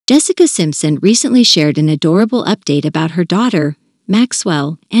Jessica Simpson recently shared an adorable update about her daughter,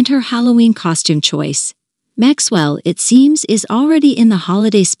 Maxwell, and her Halloween costume choice. Maxwell, it seems, is already in the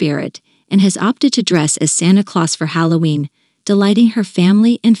holiday spirit and has opted to dress as Santa Claus for Halloween, delighting her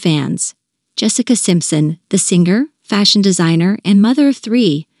family and fans. Jessica Simpson, the singer, fashion designer, and mother of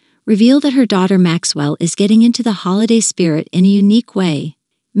three, revealed that her daughter Maxwell is getting into the holiday spirit in a unique way.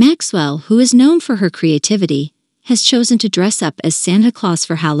 Maxwell, who is known for her creativity, has chosen to dress up as Santa Claus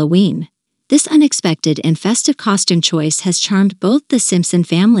for Halloween. This unexpected and festive costume choice has charmed both the Simpson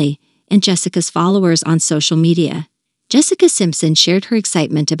family and Jessica's followers on social media. Jessica Simpson shared her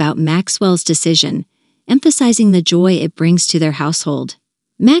excitement about Maxwell's decision, emphasizing the joy it brings to their household.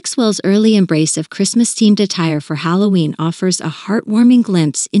 Maxwell's early embrace of Christmas-themed attire for Halloween offers a heartwarming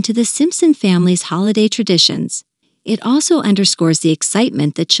glimpse into the Simpson family's holiday traditions. It also underscores the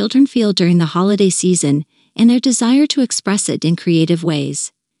excitement that children feel during the holiday season and their desire to express it in creative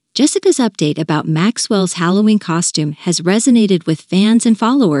ways. Jessica's update about Maxwell's Halloween costume has resonated with fans and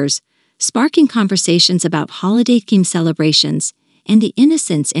followers, sparking conversations about holiday-themed celebrations and the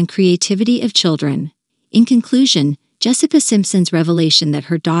innocence and creativity of children. In conclusion, Jessica Simpson's revelation that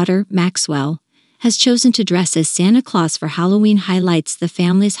her daughter, Maxwell, has chosen to dress as Santa Claus for Halloween highlights the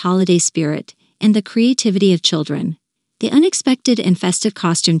family's holiday spirit and the creativity of children. The unexpected and festive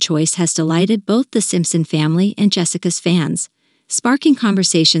costume choice has delighted both the Simpson family and Jessica's fans, sparking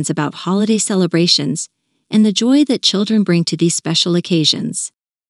conversations about holiday celebrations and the joy that children bring to these special occasions.